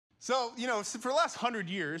So, for the last 100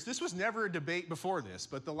 years, this was never a debate before this,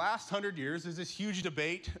 but the last 100 years is this huge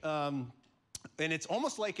debate, and it's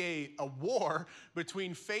almost like a war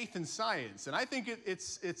between faith and science. And I think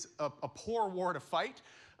it's a poor war to fight.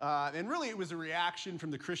 And really, it was a reaction from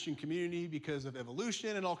the Christian community because of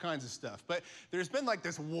evolution and all kinds of stuff. But there's been like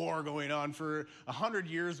this war going on for 100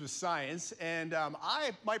 years with science. And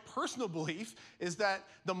my personal belief is that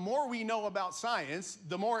the more we know about science,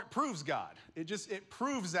 the more it proves God. It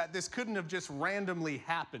proves that this couldn't have just randomly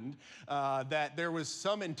happened, that there was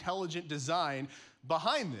some intelligent design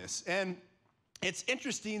behind this. And it's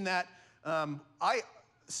interesting that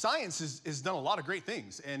science has done a lot of great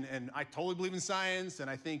things, and I totally believe in science, and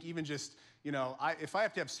I think even just, if I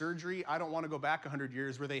have to have surgery, I don't want to go back 100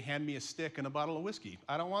 years where they hand me a stick and a bottle of whiskey.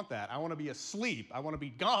 I don't want that. I want to be asleep. I want to be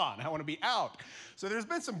gone. I want to be out. So there's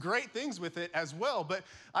been some great things with it as well, but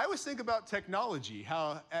I always think about technology,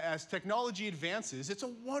 how as technology advances, it's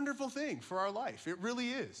a wonderful thing for our life. It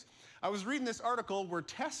really is. I was reading this article where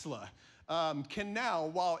Tesla can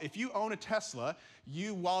now, if you own a Tesla,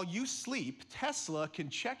 while you sleep, Tesla can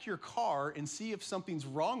check your car and see if something's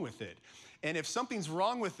wrong with it. And if something's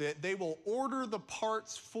wrong with it, they will order the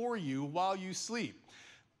parts for you while you sleep.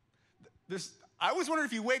 I always wonder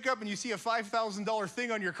if you wake up and you see a $5,000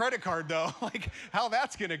 thing on your credit card, though, like how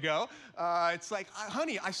that's gonna go. It's like,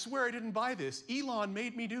 honey, I swear I didn't buy this. Elon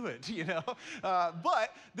made me do it,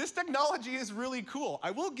 But this technology is really cool. I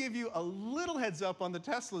will give you a little heads up on the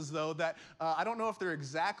Teslas, though, that I don't know if they're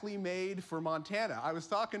exactly made for Montana. I was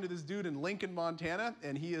talking to this dude in Lincoln, Montana,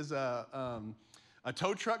 and he is a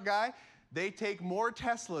tow truck guy. They take more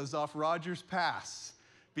Teslas off Rogers Pass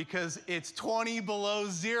because it's 20 below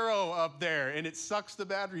zero up there and it sucks the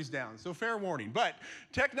batteries down. So fair warning. But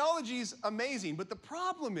technology's amazing. But the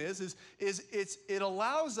problem is it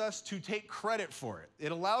allows us to take credit for it.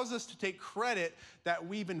 It allows us to take credit that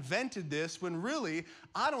we've invented this when really,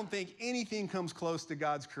 I don't think anything comes close to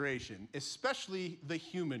God's creation, especially the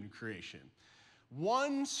human creation.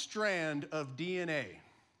 One strand of DNA.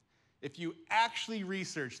 If you actually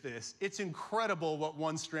research this, it's incredible what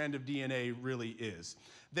one strand of DNA really is.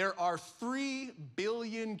 There are 3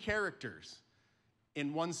 billion characters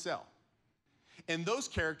in one cell. And those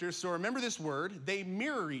characters, so remember this word, they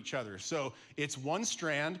mirror each other. So it's one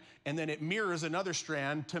strand, and then it mirrors another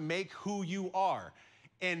strand to make who you are.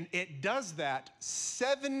 And it does that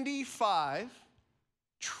 75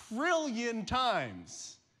 trillion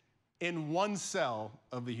times in one cell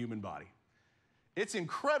of the human body. It's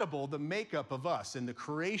incredible, the makeup of us and the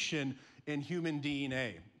creation in human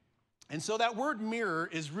DNA. And so that word mirror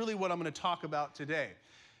is really what I'm going to talk about today.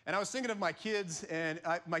 And I was thinking of my kids, and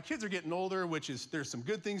my kids are getting older, which is, there's some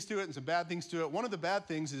good things to it and some bad things to it. One of the bad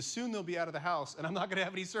things is soon they'll be out of the house, and I'm not going to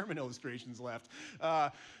have any sermon illustrations left.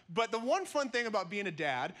 But the one fun thing about being a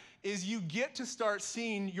dad is you get to start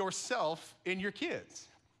seeing yourself in your kids.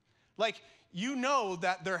 Like, you know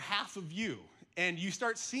that they're half of you. And you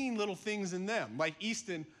start seeing little things in them. Like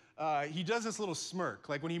Easton, he does this little smirk.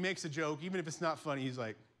 Like when he makes a joke, even if it's not funny, he's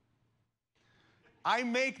like, I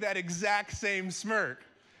make that exact same smirk.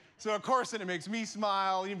 So of course, then it makes me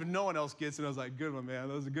smile, even no one else gets it. I was like, good one, man.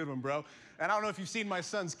 That was a good one, bro. And I don't know if you've seen my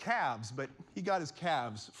son's calves, but he got his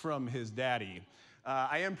calves from his daddy.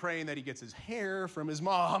 I am praying that he gets his hair from his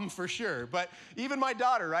mom for sure. But even my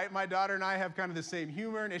daughter, right? My daughter and I have kind of the same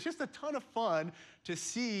humor, and it's just a ton of fun to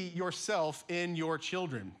see yourself in your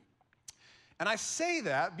children. And I say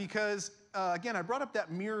that because, again, I brought up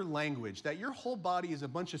that mirror language, that your whole body is a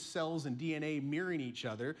bunch of cells and DNA mirroring each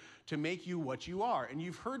other to make you what you are. And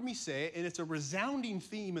you've heard me say it, and it's a resounding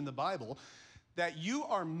theme in the Bible, that you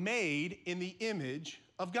are made in the image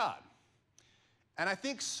of God. And I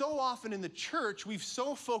think so often in the church, we've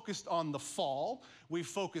so focused on the fall, we've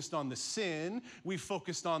focused on the sin, we've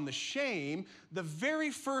focused on the shame. The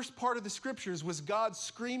very first part of the scriptures was God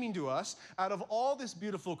screaming to us, out of all this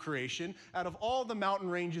beautiful creation, out of all the mountain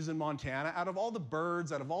ranges in Montana, out of all the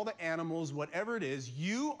birds, out of all the animals, whatever it is,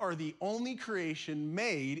 you are the only creation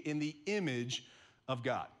made in the image of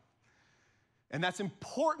God. And that's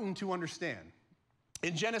important to understand.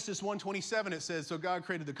 In Genesis 1:27, it says, so God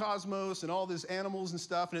created the cosmos and all these animals and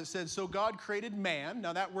stuff, and it said, so God created man.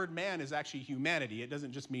 Now that word man is actually humanity. It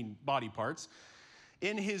doesn't just mean body parts.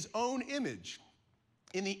 In his own image.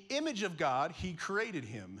 In the image of God, he created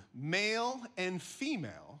him. Male and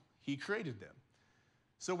female, he created them.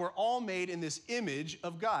 So we're all made in this image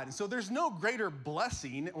of God. And so there's no greater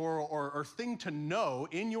blessing or thing to know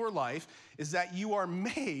in your life is that you are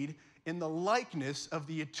made in the likeness of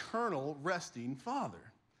the eternal resting Father.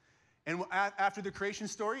 And after the creation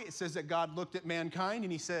story, it says that God looked at mankind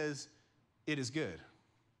and he says, it is good.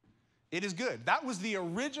 It is good. That was the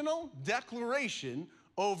original declaration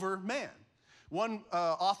over man. One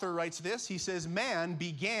author writes this. He says, man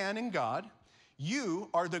began in God. You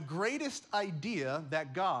are the greatest idea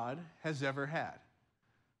that God has ever had.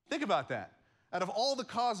 Think about that. Out of all the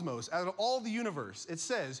cosmos, out of all the universe, it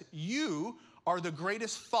says, you are the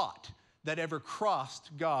greatest thought that ever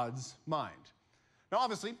crossed God's mind. Now,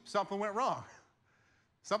 obviously, something went wrong.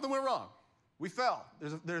 Something went wrong. We fell.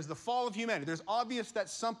 There's the fall of humanity. There's obvious that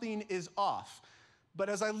something is off. But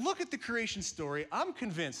as I look at the creation story, I'm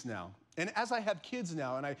convinced now, and as I have kids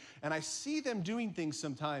now, and I see them doing things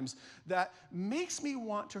sometimes that makes me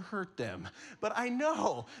want to hurt them. But I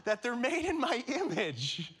know that they're made in my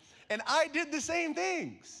image, and I did the same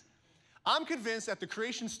things. I'm convinced that the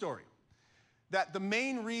creation story, that the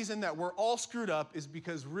main reason that we're all screwed up is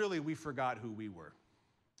because really we forgot who we were.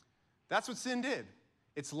 That's what sin did.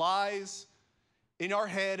 It's lies in our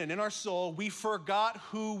head and in our soul. We forgot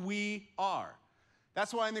who we are.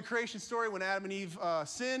 That's why in the creation story, when Adam and Eve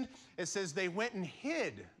sinned, it says they went and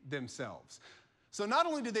hid themselves. So not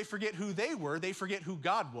only did they forget who they were, they forget who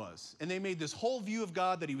God was. And they made this whole view of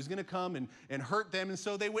God that he was going to come and hurt them. And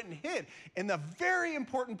so they went and hid. And the very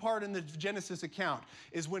important part in the Genesis account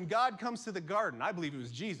is when God comes to the garden. I believe it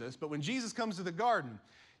was Jesus, but when Jesus comes to the garden,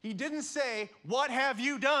 he didn't say, "What have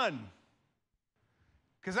you done?"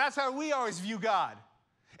 Because that's how we always view God.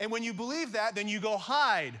 And when you believe that, then you go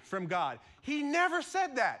hide from God. He never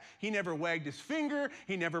said that. He never wagged his finger.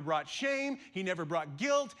 He never brought shame. He never brought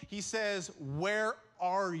guilt. He says, "Where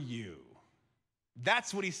are you?"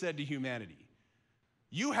 That's what he said to humanity.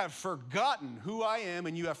 You have forgotten who I am,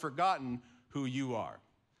 and you have forgotten who you are.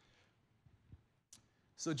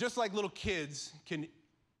 So just like little kids can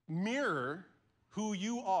mirror who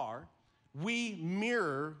you are, we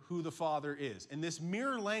mirror who the Father is. And this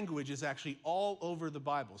mirror language is actually all over the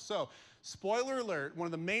Bible. So, spoiler alert, one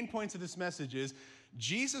of the main points of this message is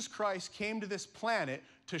Jesus Christ came to this planet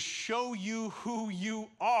to show you who you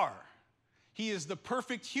are. He is the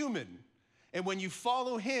perfect human. And when you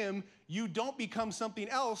follow him, you don't become something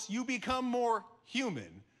else, you become more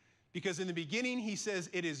human. Because in the beginning, he says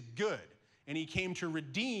it is good. And he came to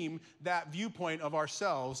redeem that viewpoint of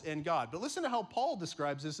ourselves and God. But listen to how Paul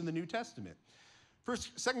describes this in the New Testament.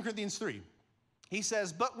 2 Corinthians 3. He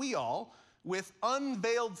says, "But we all, with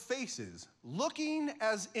unveiled faces, looking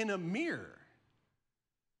as in a mirror."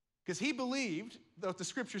 Because he believed, that the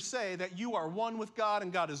scriptures say, that you are one with God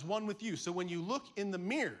and God is one with you. So when you look in the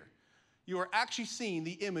mirror, you are actually seeing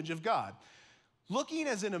the image of God. Looking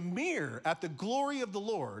as in a mirror at the glory of the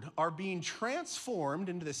Lord, are being transformed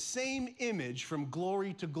into the same image from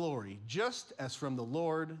glory to glory, just as from the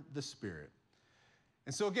Lord the Spirit.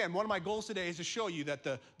 And so again, one of my goals today is to show you that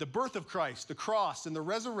the birth of Christ, the cross, and the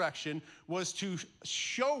resurrection was to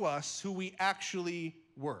show us who we actually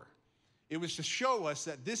were. It was to show us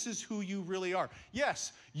that this is who you really are.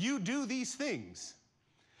 Yes, you do these things,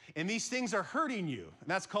 and these things are hurting you, and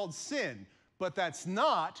that's called sin, but that's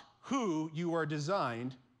not who you are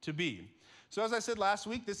designed to be. So as I said last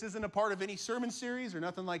week, this isn't a part of any sermon series or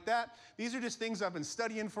nothing like that. These are just things I've been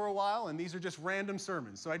studying for a while, and these are just random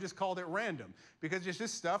sermons. So I just called it random because it's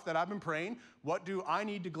just stuff that I've been praying. What do I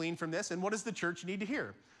need to glean from this, and what does the church need to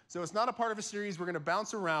hear? So it's not a part of a series. We're going to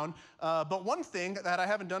bounce around. But one thing that I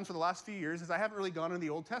haven't done for the last few years is I haven't really gone into the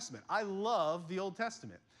Old Testament. I love the Old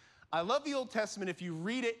Testament. I love the Old Testament if you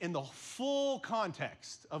read it in the full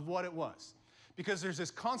context of what it was. Because there's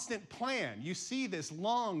this constant plan. You see this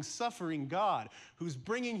long-suffering God who's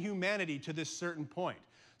bringing humanity to this certain point.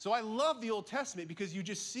 So I love the Old Testament because you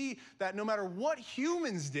just see that no matter what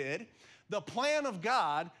humans did, the plan of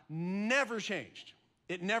God never changed.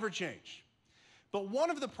 It never changed. But one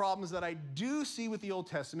of the problems that I do see with the Old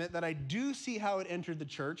Testament, that I do see how it entered the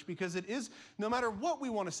church, because it is, no matter what we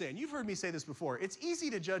want to say, and you've heard me say this before, it's easy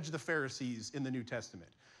to judge the Pharisees in the New Testament.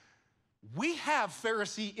 We have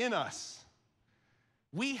Pharisee in us.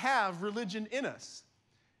 We have religion in us.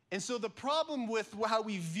 And so the problem with how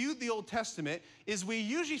we viewed the Old Testament is we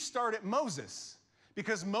usually start at Moses,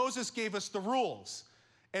 because Moses gave us the rules.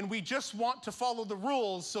 And we just want to follow the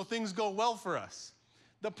rules so things go well for us.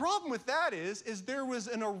 The problem with that is there was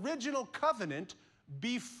an original covenant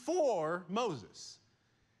before Moses.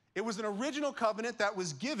 It was an original covenant that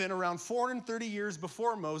was given around 430 years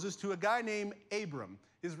before Moses to a guy named Abram.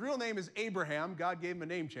 His real name is Abraham. God gave him a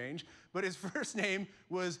name change, but his first name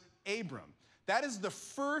was Abram. That is the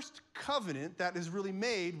first covenant that is really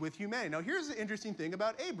made with humanity. Now, here's the interesting thing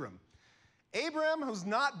about Abram. Abram was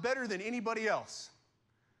not better than anybody else.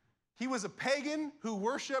 He was a pagan who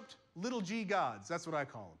worshiped little g gods. That's what I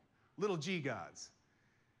call them, little g gods.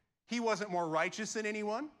 He wasn't more righteous than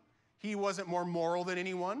anyone. He wasn't more moral than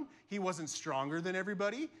anyone. He wasn't stronger than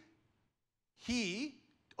everybody. He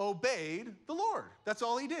obeyed the Lord. That's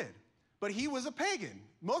all he did. But he was a pagan.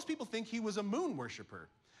 Most people think he was a moon worshiper.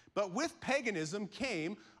 But with paganism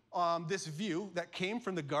came this view that came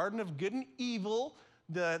from the Garden of Good and Evil,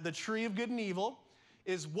 the tree of good and evil,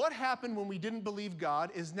 is what happened when we didn't believe God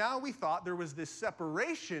is now we thought there was this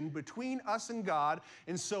separation between us and God,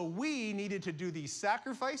 and so we needed to do these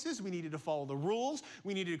sacrifices, we needed to follow the rules,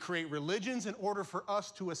 we needed to create religions in order for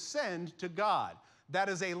us to ascend to God. That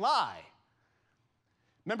is a lie.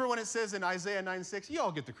 Remember when it says in Isaiah 9:6, you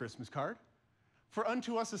all get the Christmas card. For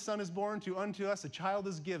unto us a son is born, unto us a child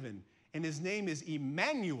is given, and his name is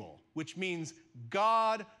Emmanuel, which means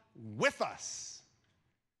God with us.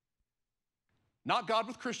 Not God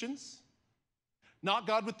with Christians, not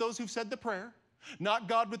God with those who've said the prayer, not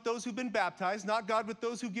God with those who've been baptized, not God with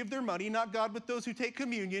those who give their money, not God with those who take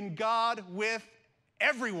communion, God with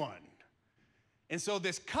everyone. And so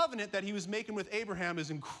this covenant that he was making with Abraham is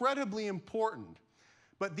incredibly important.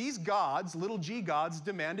 But these gods, little g gods,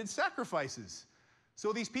 demanded sacrifices.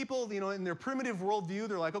 So these people, in their primitive worldview,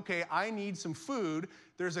 they're like, okay, I need some food.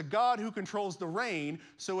 There's a God who controls the rain,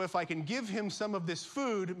 so if I can give him some of this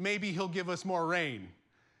food, maybe he'll give us more rain.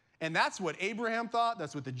 And that's what Abraham thought,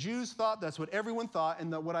 that's what the Jews thought, that's what everyone thought.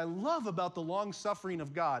 And what I love about the long suffering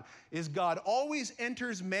of God is God always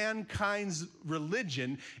enters mankind's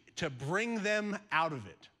religion to bring them out of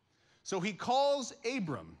it. So he calls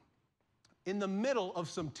Abram in the middle of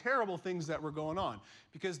some terrible things that were going on,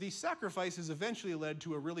 because these sacrifices eventually led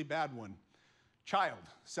to a really bad one, child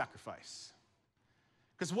sacrifice.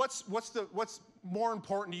 Because what's more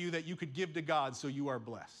important to you that you could give to God so you are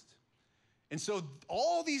blessed? And so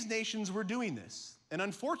all these nations were doing this. And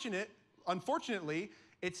unfortunately,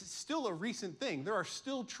 it's still a recent thing. There are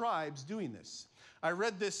still tribes doing this. I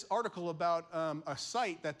read this article about a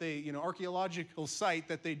site that archaeological site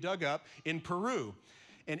that they dug up in Peru.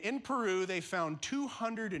 And in Peru, they found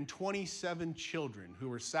 227 children who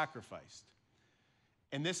were sacrificed.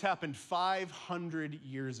 And this happened 500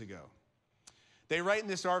 years ago. They write in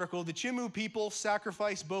this article, the Chimu people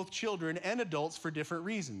sacrifice both children and adults for different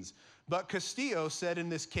reasons. But Castillo said in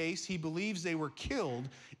this case, he believes they were killed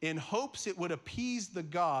in hopes it would appease the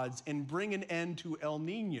gods and bring an end to El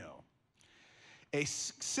Nino, a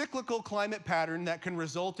cyclical climate pattern that can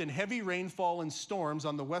result in heavy rainfall and storms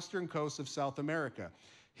on the western coast of South America.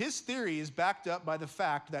 His theory is backed up by the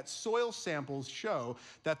fact that soil samples show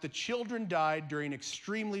that the children died during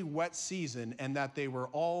extremely wet season and that they were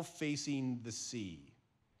all facing the sea.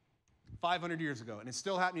 500 years ago, and it's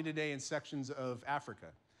still happening today in sections of Africa.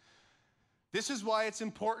 This is why it's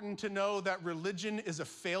important to know that religion is a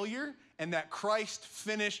failure and that Christ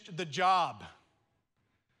finished the job.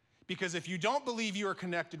 Because if you don't believe you are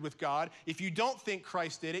connected with God, if you don't think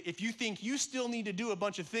Christ did it, if you think you still need to do a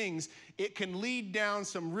bunch of things, it can lead down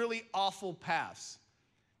some really awful paths.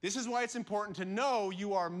 This is why it's important to know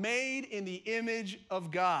you are made in the image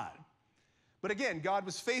of God. But again, God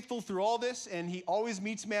was faithful through all this, and he always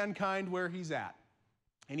meets mankind where he's at.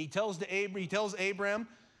 And he tells Abraham,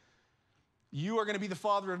 you are going to be the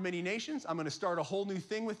father of many nations. I'm going to start a whole new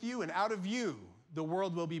thing with you, and out of you, the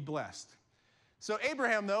world will be blessed. So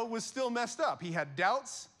Abraham, though, was still messed up. He had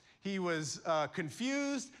doubts. He was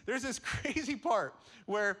confused. There's this crazy part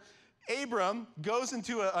where Abram goes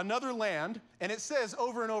into another land, and it says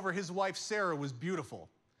over and over his wife Sarah was beautiful.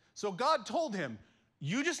 So God told him,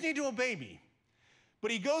 you just need to obey me. But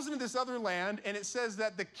he goes into this other land, and it says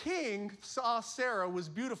that the king saw Sarah was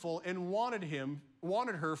beautiful and wanted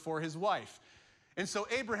her for his wife. And so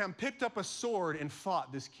Abraham picked up a sword and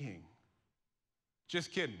fought this king.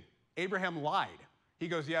 Just kidding. Abraham lied. He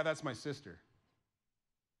goes, yeah, that's my sister.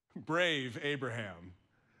 Brave Abraham.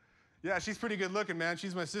 Yeah, she's pretty good looking, man.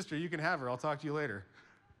 She's my sister. You can have her. I'll talk to you later.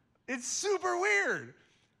 It's super weird.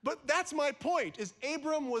 But that's my point, is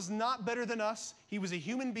Abram was not better than us. He was a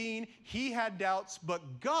human being. He had doubts,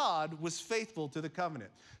 but God was faithful to the covenant.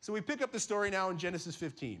 So we pick up the story now in Genesis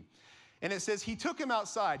 15. And it says he took him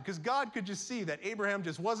outside because God could just see that Abraham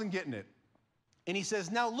just wasn't getting it. And he says,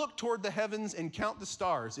 now look toward the heavens and count the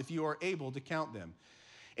stars if you are able to count them.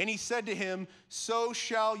 And he said to him, so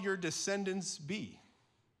shall your descendants be.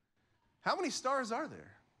 How many stars are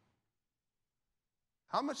there?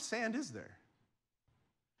 How much sand is there?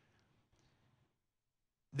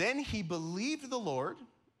 Then he believed the Lord,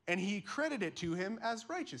 and he credited it to him as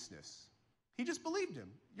righteousness. He just believed him.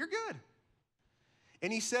 You're good.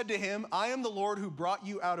 And he said to him, I am the Lord who brought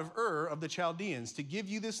you out of Ur of the Chaldeans to give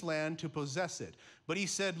you this land to possess it. But he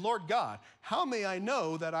said, Lord God, how may I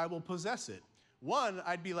know that I will possess it? One,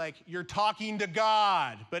 I'd be like, you're talking to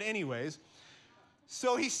God. But anyways,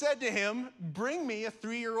 So he said to him, bring me a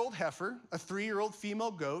 3-year-old heifer, a 3-year-old female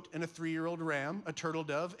goat, and a 3-year-old ram, a turtle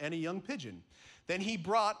dove, and a young pigeon. Then he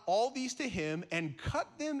brought all these to him and cut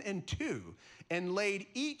them in two and laid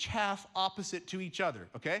each half opposite to each other,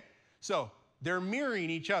 okay? So they're mirroring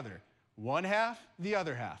each other. One half, the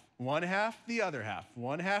other half. One half, the other half.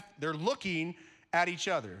 One half, they're looking at each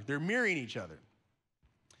other. They're mirroring each other.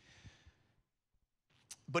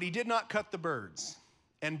 But he did not cut the birds.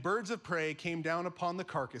 And birds of prey came down upon the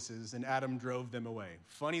carcasses, and Adam drove them away.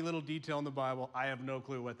 Funny little detail in the Bible. I have no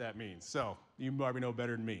clue what that means. So you probably know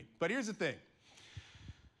better than me. But here's the thing.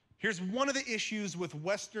 Here's one of the issues with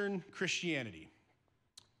Western Christianity.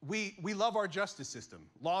 We love our justice system.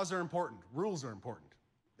 Laws are important. Rules are important.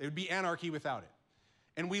 It would be anarchy without it.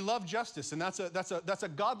 And we love justice, and that's a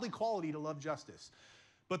godly quality to love justice.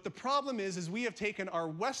 But the problem is we have taken our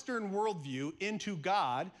Western worldview into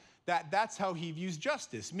God, that's how he views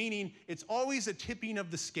justice, meaning it's always a tipping of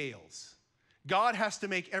the scales. God has to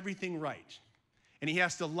make everything right, and he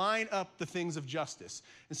has to line up the things of justice.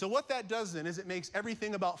 And so what that does then is it makes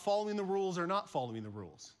everything about following the rules or not following the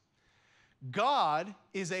rules. God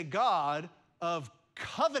is a God of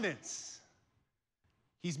covenants.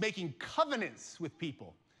 He's making covenants with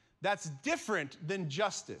people. That's different than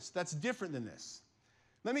justice. That's different than this.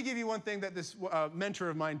 Let me give you one thing that this mentor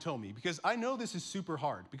of mine told me, because I know this is super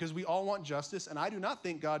hard, because we all want justice, and I do not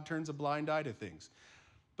think God turns a blind eye to things.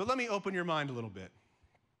 But let me open your mind a little bit.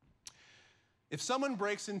 If someone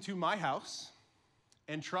breaks into my house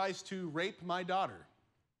and tries to rape my daughter,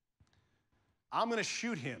 I'm going to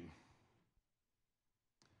shoot him.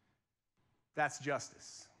 That's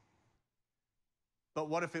justice. But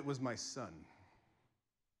what if it was my son?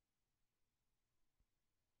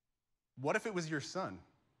 What if it was your son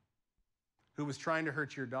who was trying to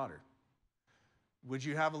hurt your daughter? Would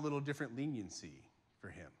you have a little different leniency for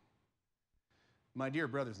him? My dear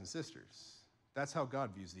brothers and sisters, that's how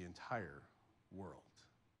God views the entire world.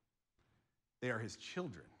 They are his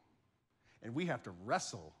children, and we have to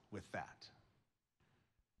wrestle with that.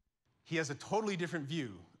 He has a totally different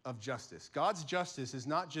view of justice. God's justice is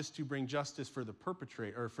not just to bring justice for the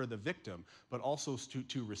perpetrator or for the victim, but also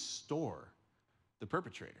to restore the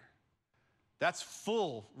perpetrator. That's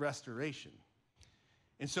full restoration.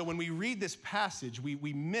 And so when we read this passage,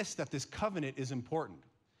 we miss that this covenant is important.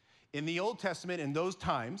 In the Old Testament, in those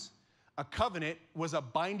times, a covenant was a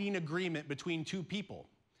binding agreement between two people.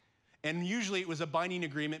 And usually it was a binding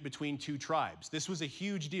agreement between two tribes. This was a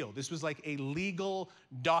huge deal. This was like a legal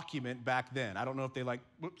document back then. I don't know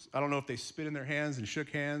if they spit in their hands and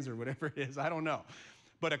shook hands or whatever it is. I don't know.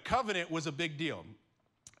 But a covenant was a big deal.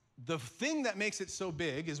 The thing that makes it so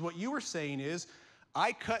big is what you were saying is,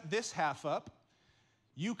 I cut this half up,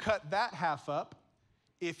 you cut that half up.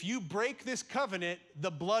 If you break this covenant,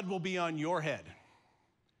 the blood will be on your head.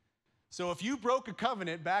 So if you broke a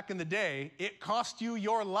covenant back in the day, it cost you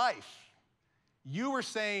your life. You were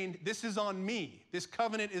saying, this is on me. This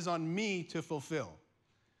covenant is on me to fulfill.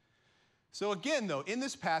 So again, though, in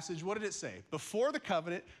this passage, what did it say? Before the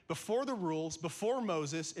covenant, before the rules, before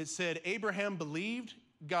Moses, it said Abraham believed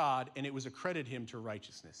God and it was accredited him to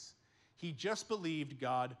righteousness. He just believed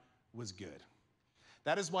God was good.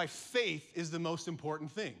 That is why faith is the most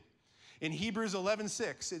important thing. In Hebrews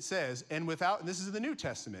 11:6, it says, and this is in the New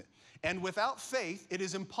Testament, and without faith, it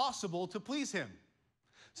is impossible to please him.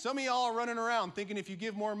 Some of y'all are running around thinking if you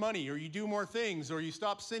give more money or you do more things or you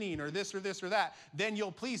stop sinning or this or that, then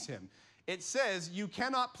you'll please him. It says you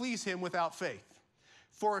cannot please him without faith.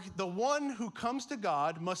 For the one who comes to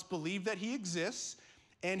God must believe that he exists,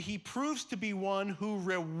 and he proves to be one who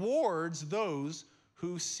rewards those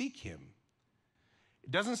who seek him.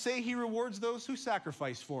 It doesn't say he rewards those who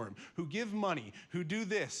sacrifice for him, who give money, who do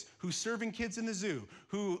this, who's serving kids in the zoo,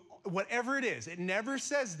 who, whatever it is. It never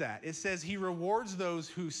says that. It says he rewards those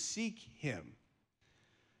who seek him.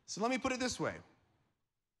 So let me put it this way.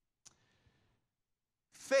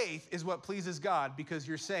 Faith is what pleases God because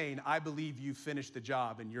you're saying, I believe you finished the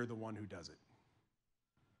job and you're the one who does it.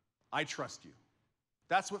 I trust you.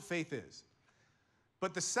 That's what faith is.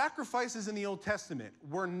 But the sacrifices in the Old Testament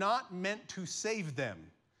were not meant to save them.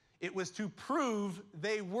 It was to prove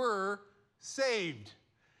they were saved.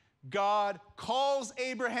 God calls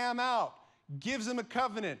Abraham out, gives him a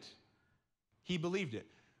covenant. He believed it.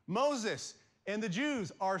 Moses and the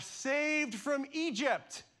Jews are saved from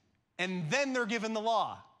Egypt, and then they're given the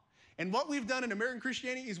law. And what we've done in American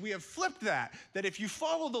Christianity is we have flipped that if you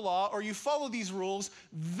follow the law or you follow these rules,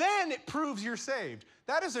 then it proves you're saved.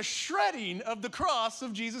 That is a shredding of the cross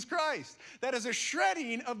of Jesus Christ. That is a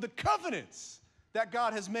shredding of the covenants that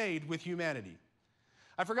God has made with humanity.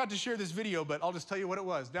 I forgot to share this video, but I'll just tell you what it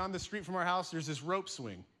was. Down the street from our house, there's this rope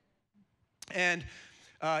swing. And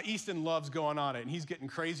Easton loves going on it, and he's getting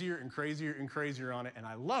crazier and crazier and crazier on it, and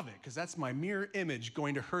I love it because that's my mirror image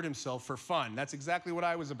going to hurt himself for fun. That's exactly what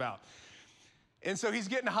I was about. And so he's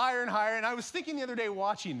getting higher and higher, and I was thinking the other day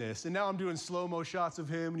watching this, and now I'm doing slow-mo shots of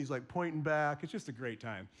him, and he's like pointing back. It's just a great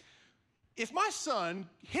time. If my son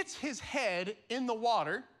hits his head in the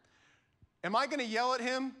water, am I going to yell at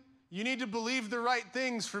him, "You need to believe the right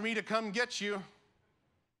things for me to come get you"?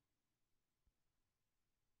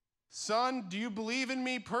 Son, do you believe in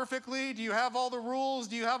me perfectly? Do you have all the rules?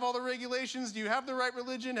 Do you have all the regulations? Do you have the right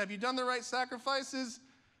religion? Have you done the right sacrifices?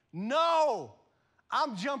 No,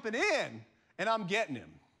 I'm jumping in and I'm getting him.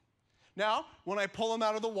 Now, when I pull him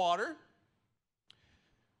out of the water,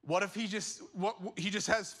 what if he just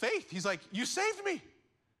has faith? He's like, "You saved me.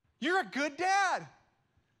 You're a good dad."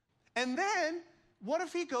 And then, what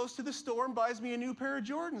if he goes to the store and buys me a new pair of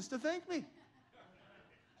Jordans to thank me?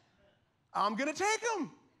 I'm going to take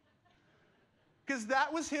them. Because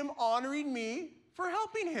that was him honoring me for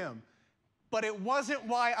helping him. But it wasn't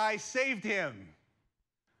why I saved him.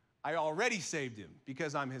 I already saved him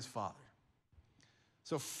because I'm his father.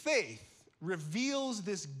 So faith reveals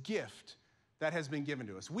this gift that has been given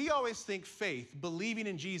to us. We always think faith, believing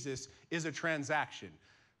in Jesus, is a transaction.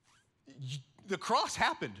 The cross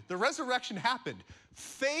happened. The resurrection happened.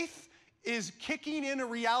 Faith is kicking in a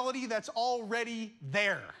reality that's already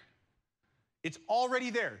there. It's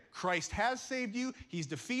already there. Christ has saved you. He's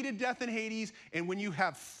defeated death and Hades. And when you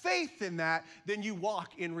have faith in that, then you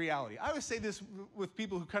walk in reality. I always say this with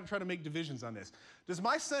people who kind of try to make divisions on this. Does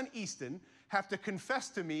my son Easton have to confess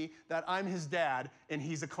to me that I'm his dad and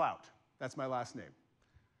he's a Clout? That's my last name.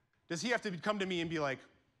 Does he have to come to me and be like,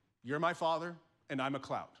 "You're my father and I'm a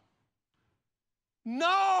Clout"?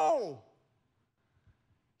 No!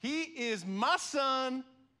 He is my son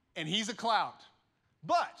and he's a Clout.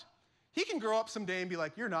 But he can grow up someday and be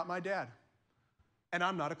like, "You're not my dad, and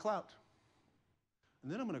I'm not a Clout."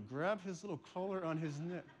 And then I'm going to grab his little collar on his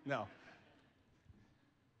neck. No.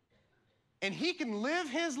 And he can live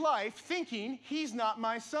his life thinking he's not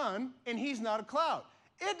my son and he's not a Clout.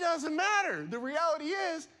 It doesn't matter. The reality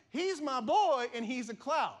is, he's my boy and he's a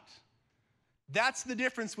Clout. That's the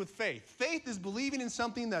difference with faith. Faith is believing in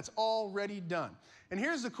something that's already done. And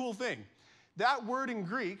here's the cool thing. That word in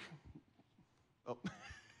Greek,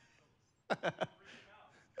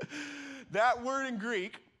 that word in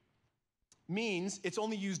Greek means, it's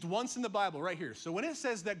only used once in the Bible, right here. So when it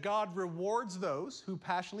says that God rewards those who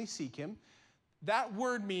passionately seek him, that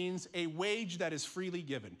word means a wage that is freely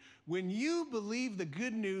given. When you believe the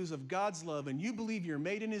good news of God's love and you believe you're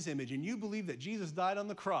made in his image and you believe that Jesus died on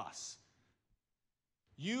the cross,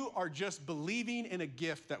 you are just believing in a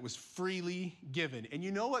gift that was freely given. And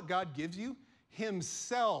you know what God gives you?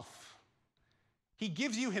 Himself. He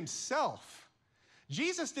gives you himself.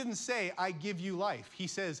 Jesus didn't say, "I give you life." He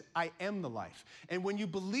says, "I am the life." And when you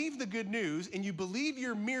believe the good news and you believe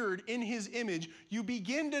you're mirrored in his image, you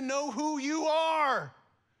begin to know who you are.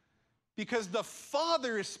 Because the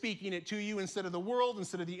Father is speaking it to you instead of the world,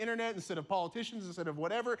 instead of the internet, instead of politicians, instead of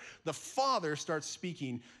whatever. The Father starts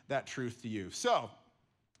speaking that truth to you. So,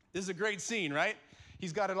 this is a great scene, right?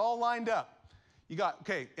 He's got it all lined up.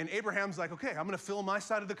 And Abraham's like, "Okay, I'm going to fill my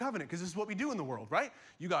side of the covenant because this is what we do in the world, right?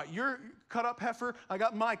 You got your cut-up heifer, I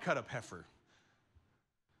got my cut-up heifer."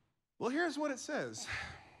 Well, here's what it says.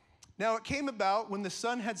 "Now it came about when the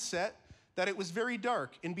sun had set that it was very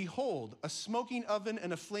dark, and behold, a smoking oven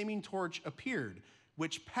and a flaming torch appeared,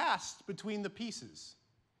 which passed between the pieces."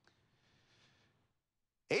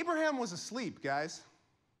 Abraham was asleep, guys.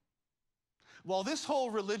 While this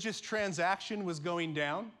whole religious transaction was going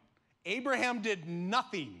down, Abraham did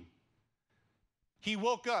nothing. He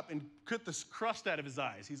woke up and cut the crust out of his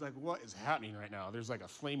eyes. He's like, "What is happening right now?" There's like a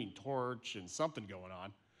flaming torch and something going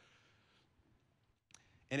on.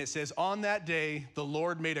 And it says, "On that day, the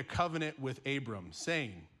Lord made a covenant with Abram,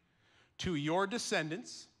 saying, 'To your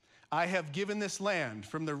descendants, I have given this land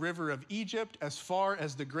from the river of Egypt as far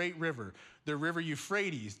as the great river, the river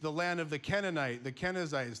Euphrates, the land of the Canaanite, the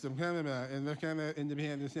Kenizzites,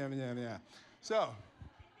 So,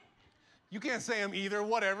 you can't say them either,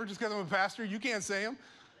 whatever, just because I'm a pastor, you can't say them.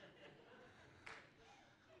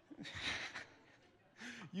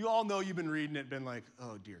 You all know you've been reading it, been like,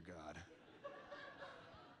 "Oh, dear God."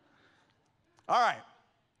 All right,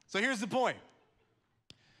 so here's the point.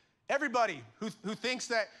 Everybody who thinks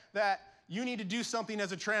that you need to do something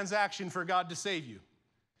as a transaction for God to save you.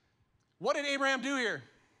 What did Abraham do here?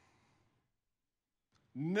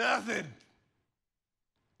 Nothing.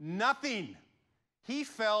 Nothing. He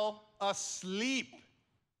fell asleep.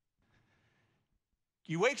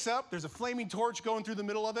 He wakes up, there's a flaming torch going through the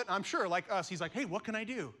middle of it. I'm sure, like us, he's like, hey, what can I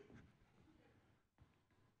do?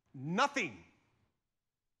 Nothing.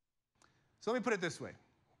 So let me put it this way.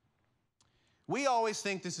 We always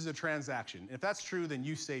think this is a transaction. If that's true, then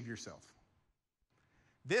you save yourself.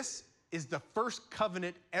 This is the first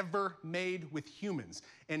covenant ever made with humans.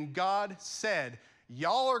 And God said,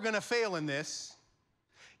 y'all are going to fail in this.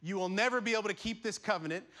 You will never be able to keep this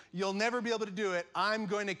covenant. You'll never be able to do it. I'm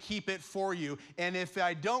going to keep it for you. And if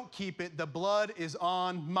I don't keep it, the blood is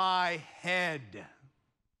on my head.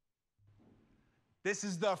 This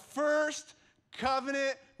is the first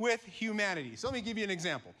covenant with humanity. So let me give you an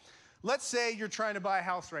example. Let's say you're trying to buy a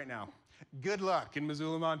house right now. Good luck in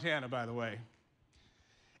Missoula, Montana, by the way.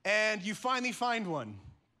 And you finally find one.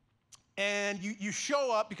 And you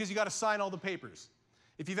show up because you got to sign all the papers.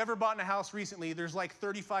 If you've ever bought a house recently, there's like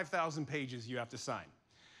 35,000 pages you have to sign.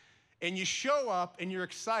 And you show up and you're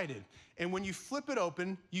excited. And when you flip it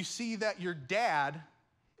open, you see that your dad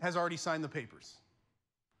has already signed the papers.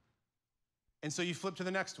 And so you flip to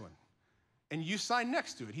the next one. And you sign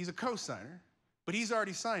next to it. He's a co-signer, but he's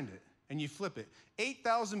already signed it. And you flip it.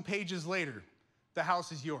 8,000 pages later, the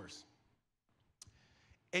house is yours.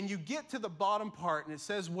 And you get to the bottom part and it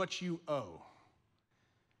says what you owe.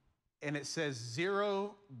 And it says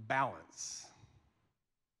zero balance.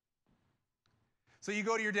 So you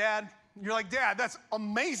go to your dad, you're like, Dad, that's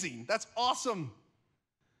amazing. That's awesome.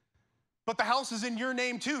 But the house is in your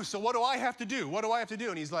name too, so what do I have to do? What do I have to do?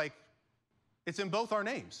 And he's like, it's in both our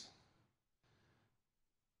names.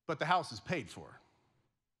 But the house is paid for.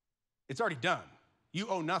 It's already done. You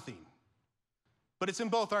owe nothing. But it's in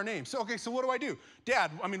both our names. So, okay, so what do I do? Dad,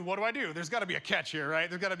 what do I do? There's got to be a catch here, right?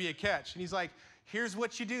 There's got to be a catch. And he's like, here's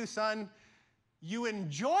what you do, son. You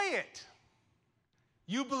enjoy it.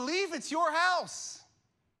 You believe it's your house.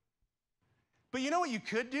 But you know what you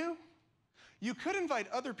could do? You could invite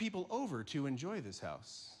other people over to enjoy this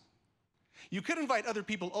house. You could invite other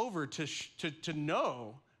people over to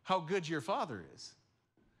know how good your father is.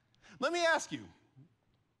 Let me ask you,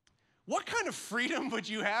 what kind of freedom would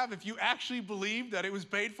you have if you actually believed that it was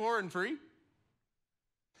paid for and free?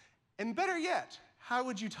 And better yet, how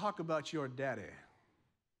would you talk about your daddy?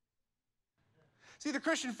 See, the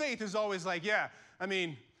Christian faith is always like, yeah,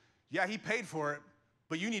 he paid for it,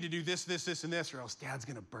 but you need to do this, this, this, and this, or else Dad's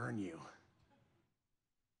going to burn you.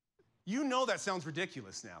 You know that sounds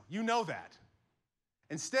ridiculous now. You know that.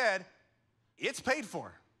 Instead, it's paid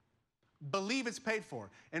for. Believe it's paid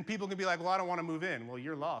for. And people can be like, well, I don't want to move in. Well,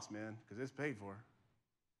 you're lost, man, because it's paid for.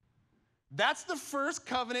 That's the first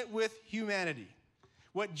covenant with humanity.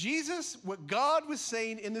 What God was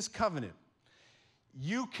saying in this covenant,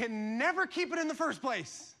 you can never keep it in the first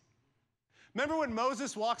place. Remember when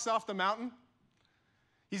Moses walks off the mountain?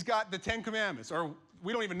 He's got the 10 Commandments, or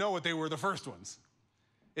we don't even know what they were, the first ones.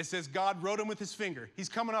 It says God wrote them with his finger. He's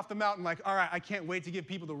coming off the mountain like, all right, I can't wait to give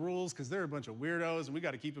people the rules because they're a bunch of weirdos and we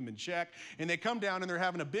got to keep them in check. And they come down and they're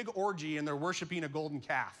having a big orgy and they're worshiping a golden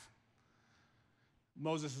calf.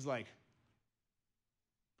 Moses is like,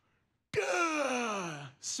 duh!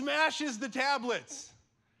 Smashes the tablets.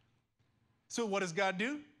 So what does God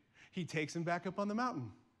do? He takes him back up on the mountain.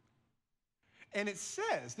 And it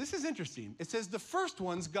says, this is interesting, it says the first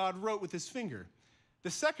ones God wrote with his finger. The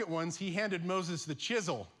second ones, he handed Moses the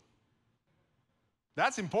chisel.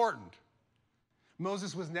 That's important.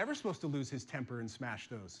 Moses was never supposed to lose his temper and smash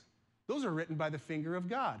those. Those are written by the finger of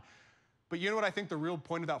God. But you know what I think the real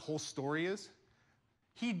point of that whole story is?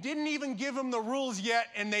 He didn't even give them the rules yet,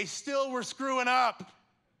 and they still were screwing up.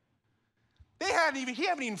 He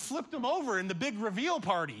haven't even flipped them over in the big reveal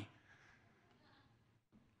party.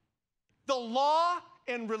 The law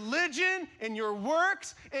and religion and your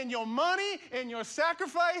works and your money and your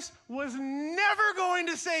sacrifice was never going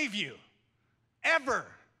to save you. Ever.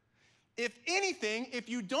 If anything, if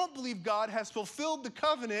you don't believe God has fulfilled the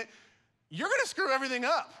covenant, you're going to screw everything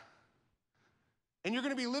up. And you're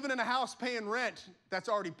going to be living in a house paying rent that's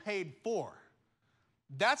already paid for.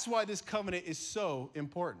 That's why this covenant is so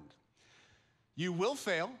important. You will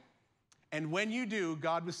fail, and when you do,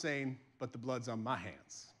 God was saying, but the blood's on my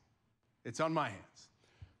hands. It's on my hands.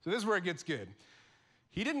 So this is where it gets good.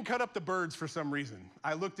 He didn't cut up the birds for some reason.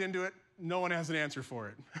 I looked into it. No one has an answer for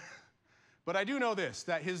it. But I do know this,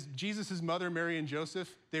 that Jesus' mother, Mary and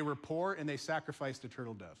Joseph, they were poor and they sacrificed a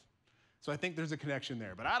turtle dove. So I think there's a connection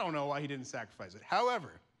there, but I don't know why he didn't sacrifice it. However,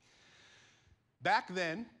 back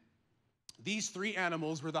then, these three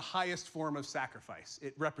animals were the highest form of sacrifice.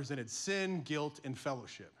 It represented sin, guilt, and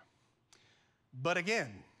fellowship. But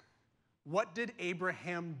again, what did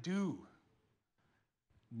Abraham do?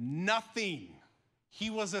 Nothing. He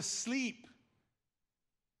was asleep.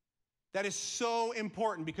 That is so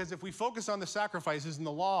important because if we focus on the sacrifices and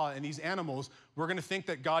the law and these animals, we're going to think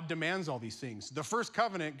that God demands all these things. The first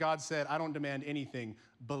covenant, God said, I don't demand anything.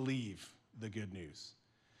 Believe the good news.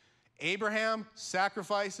 Abraham,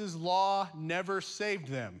 sacrifices, law never saved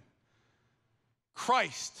them.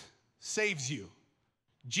 Christ saves you.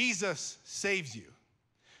 Jesus saves you.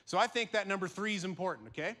 So I think that number 3 is important,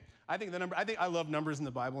 okay? I love numbers in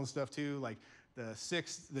the Bible and stuff too. Like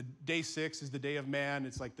the day 6 is the day of man.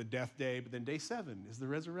 It's like the death day. But then day 7 is the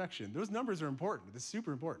resurrection. Those numbers are important. It's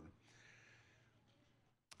super important.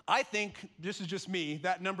 I think, this is just me,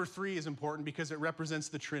 that number 3 is important because it represents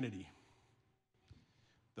the Trinity.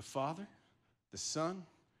 The Father, the Son,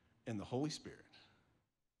 and the Holy Spirit.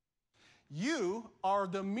 You are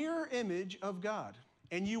the mirror image of God,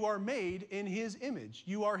 and you are made in his image.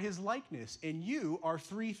 You are his likeness, and you are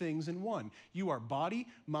 3 things in one. You are body,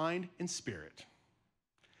 mind, and spirit.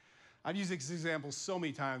 I've used this example so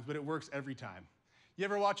many times, but it works every time. You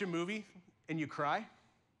ever watch a movie and you cry?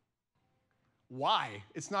 Why?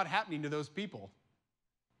 It's not happening to those people.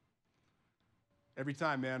 Every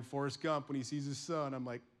time, man, Forrest Gump, when he sees his son, I'm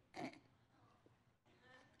like,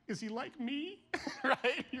 is he like me?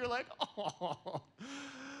 Right? You're like, oh.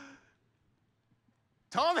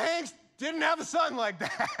 Tom Hanks didn't have a son like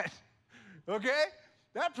that. Okay?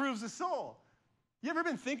 That proves the soul. You ever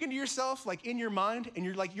been thinking to yourself, like in your mind, and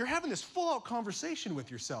you're having this full-out conversation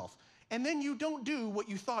with yourself, and then you don't do what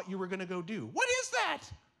you thought you were going to go do? What is that?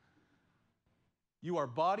 You are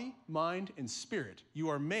body, mind, and spirit. You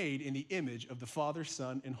are made in the image of the Father,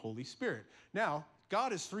 Son, and Holy Spirit. Now,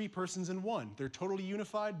 God is 3 persons in one. They're totally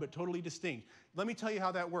unified, but totally distinct. Let me tell you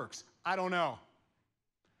how that works. I don't know.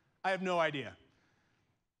 I have no idea.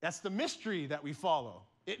 That's the mystery that we follow.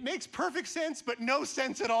 It makes perfect sense, but no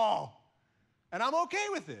sense at all. And I'm okay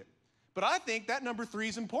with it. But I think that number 3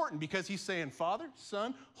 is important because he's saying Father,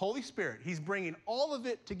 Son, Holy Spirit. He's bringing all of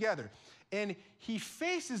it together. And he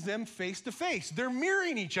faces them face to face. They're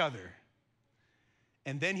mirroring each other.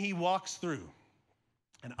 And then he walks through.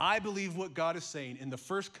 And I believe what God is saying in the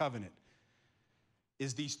first covenant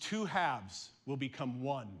is these 2 halves will become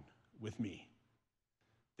one with me.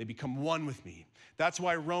 They become one with me. That's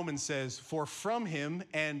why Romans says, for from him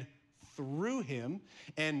and through him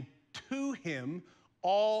and to him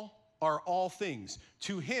all are all things.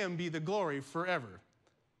 To him be the glory forever.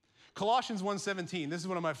 Colossians 1:17, this is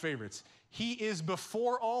one of my favorites. He is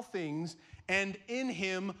before all things, and in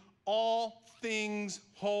him all things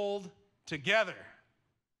hold together.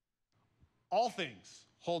 All things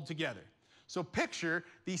hold together. So picture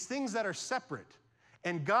these things that are separate,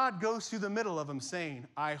 and God goes through the middle of them saying,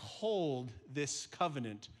 I hold this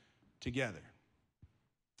covenant together.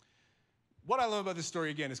 What I love about this story,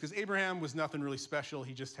 again, is because Abraham was nothing really special.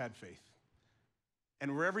 He just had faith.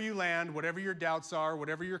 And wherever you land, whatever your doubts are,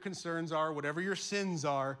 whatever your concerns are, whatever your sins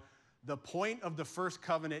are, the point of the first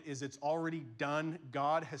covenant is it's already done.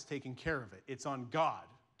 God has taken care of it. It's on God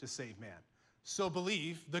to save man. So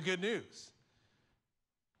believe the good news.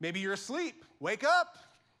 Maybe you're asleep. Wake up.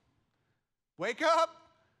 Wake up.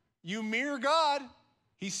 You mirror God.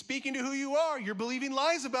 He's speaking to who you are. You're believing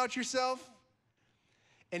lies about yourself.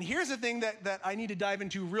 And here's the thing that I need to dive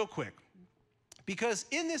into real quick. Because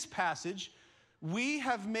in this passage, we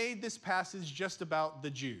have made this passage just about the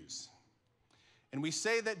Jews. And we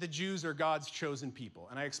say that the Jews are God's chosen people.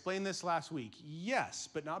 And I explained this last week. Yes,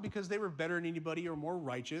 but not because they were better than anybody or more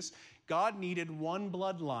righteous. God needed one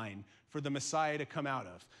bloodline for the Messiah to come out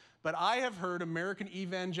of. But I have heard American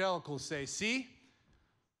evangelicals say, see,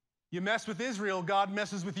 you mess with Israel, God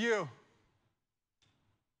messes with you.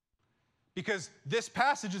 Because this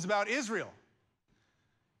passage is about Israel.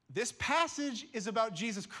 This passage is about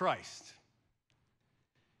Jesus Christ.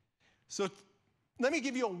 So let me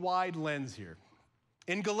give you a wide lens here.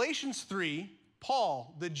 In Galatians 3,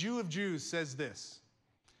 Paul, the Jew of Jews, says this.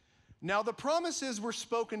 Now the promises were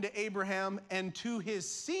spoken to Abraham and to his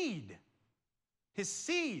seed. His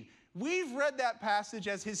seed. We've read that passage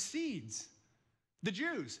as his seeds. The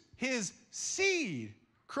Jews. His seed,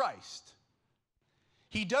 Christ.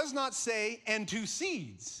 He does not say, and to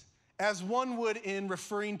seeds, as one would in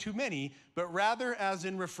referring to many, but rather as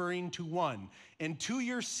in referring to one. And to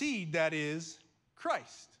your seed, that is,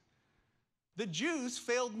 Christ. The Jews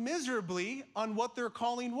failed miserably on what their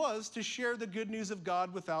calling was to share the good news of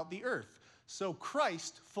God without the earth. So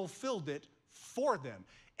Christ fulfilled it for them.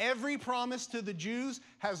 Every promise to the Jews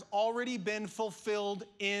has already been fulfilled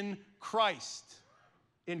in Christ.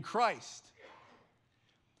 In Christ.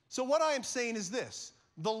 So what I am saying is this.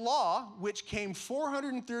 The law, which came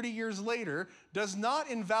 430 years later, does not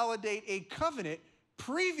invalidate a covenant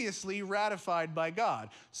previously ratified by God,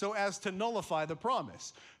 so as to nullify the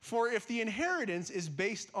promise. For if the inheritance is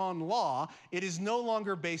based on law, it is no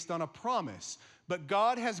longer based on a promise, but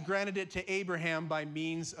God has granted it to Abraham by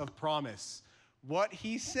means of promise. What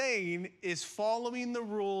he's saying is following the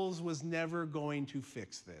rules was never going to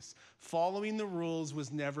fix this. Following the rules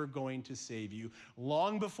was never going to save you.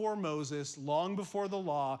 Long before Moses, long before the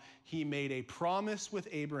law, he made a promise with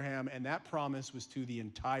Abraham, and that promise was to the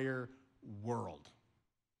entire world.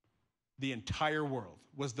 The entire world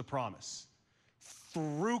was the promise.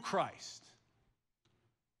 Through Christ.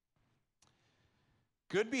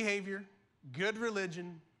 Good behavior, good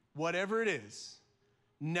religion, whatever it is,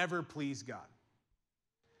 never please God.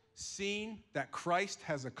 Seeing that Christ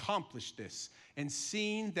has accomplished this and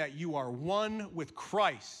seeing that you are one with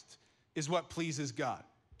Christ is what pleases God.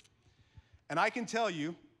 And I can tell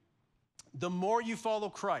you, the more you follow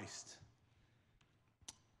Christ,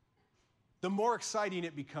 the more exciting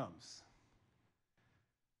it becomes.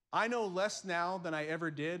 I know less now than I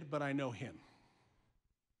ever did, but I know him.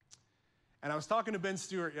 And I was talking to Ben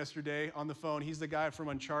Stewart yesterday on the phone. He's the guy from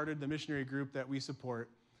Uncharted, the missionary group that we support.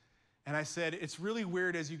 And I said, it's really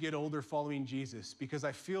weird as you get older following Jesus because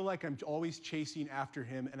I feel like I'm always chasing after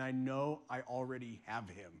him and I know I already have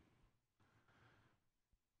him.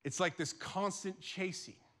 It's like this constant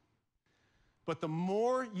chasing. But the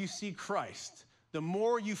more you see Christ, the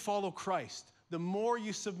more you follow Christ, the more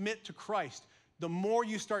you submit to Christ, the more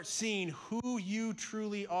you start seeing who you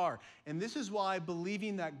truly are. And this is why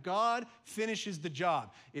believing that God finishes the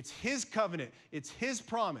job. It's his covenant. It's his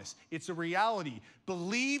promise. It's a reality.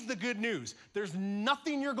 Believe the good news. There's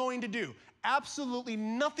nothing you're going to do, absolutely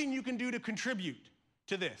nothing you can do to contribute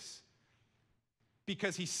to this.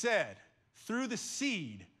 Because he said, through the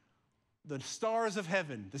seed, the stars of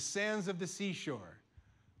heaven, the sands of the seashore,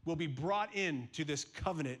 will be brought into this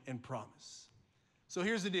covenant and promise. So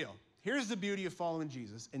here's the deal. Here's the beauty of following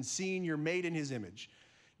Jesus and seeing you're made in his image.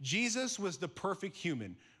 Jesus was the perfect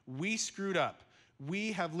human. We screwed up.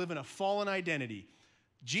 We have lived in a fallen identity.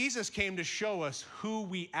 Jesus came to show us who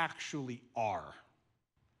we actually are.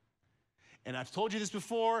 And I've told you this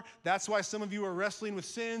before. That's why some of you are wrestling with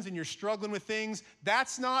sins and you're struggling with things.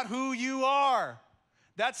 That's not who you are.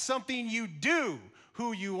 That's something you do.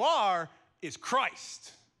 Who you are is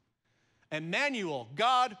Christ. Emmanuel,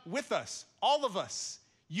 God with us, all of us.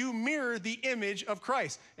 You mirror the image of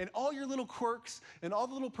Christ. And all your little quirks and all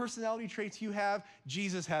the little personality traits you have,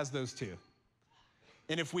 Jesus has those too.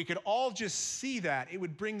 And if we could all just see that, it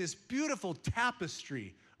would bring this beautiful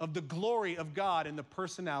tapestry of the glory of God and the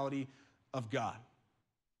personality of God.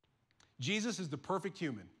 Jesus is the perfect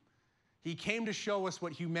human. He came to show us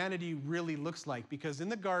what humanity really looks like because in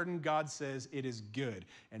the garden, God says it is good.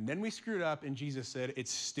 And then we screwed up and Jesus said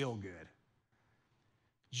it's still good.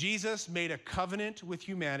 Jesus made a covenant with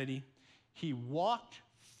humanity. He walked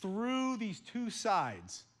through these two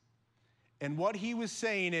sides. And what he was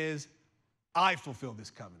saying is, I fulfilled this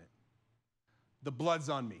covenant. The blood's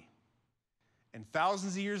on me. And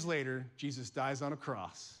thousands of years later, Jesus dies on a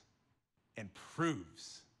cross and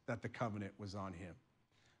proves that the covenant was on him.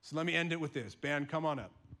 So let me end it with this. Band, come on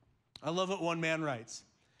up. I love what one man writes.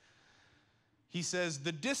 He says,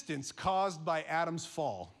 the distance caused by Adam's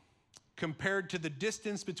fall compared to the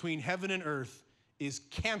distance between heaven and earth is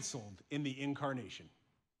canceled in the incarnation.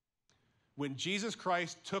 When Jesus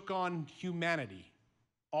Christ took on humanity,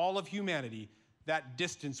 all of humanity, that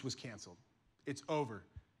distance was canceled. It's over.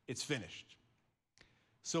 It's finished.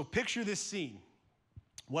 So picture this scene.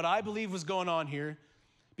 What I believe was going on here,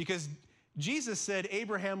 because Jesus said,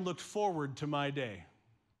 Abraham looked forward to my day.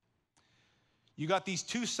 You got these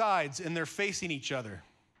two sides and they're facing each other.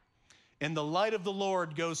 And the light of the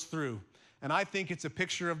Lord goes through. And I think it's a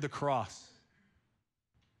picture of the cross.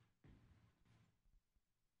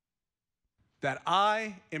 That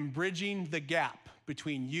I am bridging the gap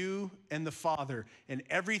between you and the Father. And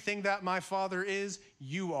everything that my Father is,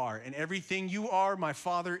 you are. And everything you are, my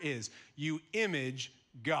Father is. You image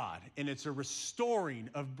God. And it's a restoring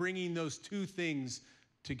of bringing those two things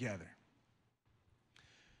together.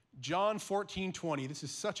 John 14:20. This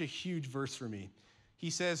is such a huge verse for me. He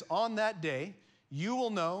says, on that day, you will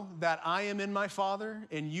know that I am in my Father,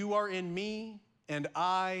 and you are in me, and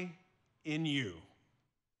I in you.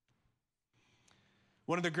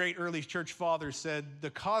 One of the great early church fathers said, the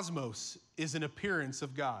cosmos is an appearance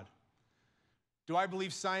of God. Do I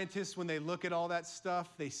believe scientists, when they look at all that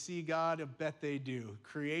stuff, they see God? I bet they do.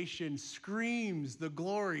 Creation screams the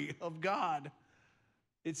glory of God.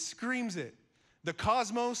 It screams it. The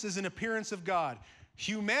cosmos is an appearance of God.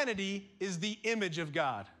 Humanity is the image of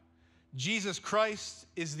God. Jesus Christ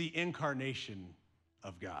is the incarnation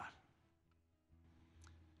of God.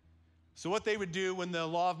 So what they would do when the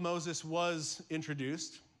law of Moses was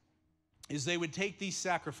introduced is they would take these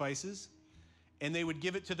sacrifices and they would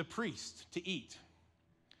give it to the priest to eat.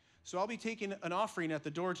 So I'll be taking an offering at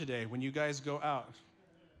the door today when you guys go out.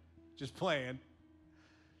 Just playing.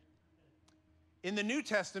 In the New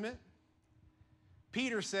Testament,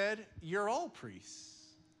 Peter said, you're all priests.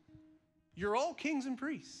 You're all kings and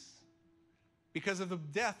priests because of the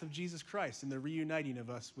death of Jesus Christ and the reuniting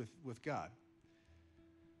of us with God.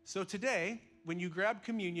 So today, when you grabbed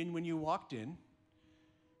communion, when you walked in,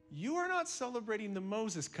 you are not celebrating the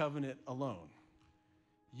Moses covenant alone.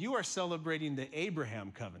 You are celebrating the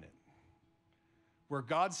Abraham covenant, where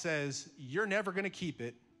God says, you're never going to keep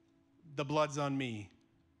it. The blood's on me.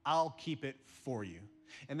 I'll keep it for you.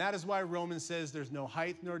 And that is why Romans says there's no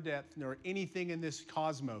height nor depth nor anything in this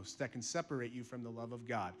cosmos that can separate you from the love of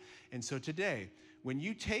God. And so today, when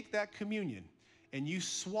you take that communion and you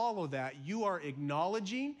swallow that, you are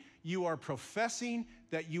acknowledging, you are professing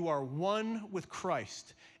that you are one with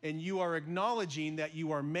Christ. And you are acknowledging that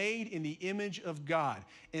you are made in the image of God.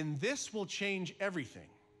 And this will change everything.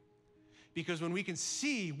 Because when we can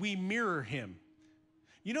see, we mirror him.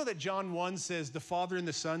 You know that John 1 says the Father and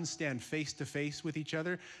the Son stand face to face with each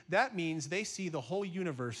other? That means they see the whole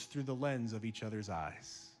universe through the lens of each other's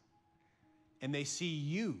eyes. And they see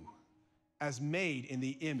you as made in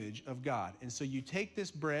the image of God. And so you take this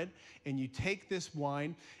bread and you take this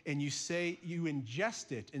wine and you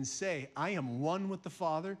ingest it and say, I am one with the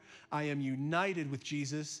Father, I am united with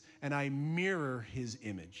Jesus, and I mirror his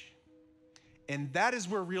image. And that is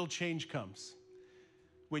where real change comes.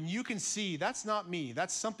 When you can see, that's not me,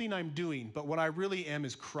 that's something I'm doing, but what I really am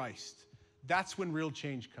is Christ. That's when real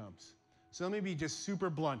change comes. So let me be just super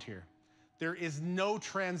blunt here. There is no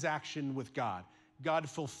transaction with God. God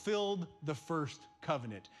fulfilled the first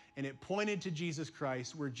covenant, and it pointed to Jesus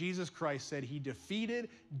Christ, where Jesus Christ said he defeated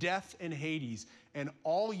death and Hades, and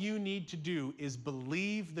all you need to do is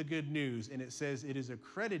believe the good news, and it says it is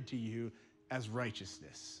accredited to you as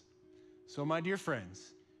righteousness. So my dear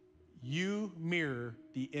friends, you mirror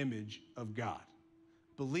the image of God.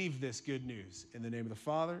 Believe this good news. In the name of the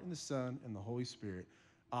Father, and the Son, and the Holy Spirit.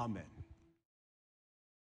 Amen.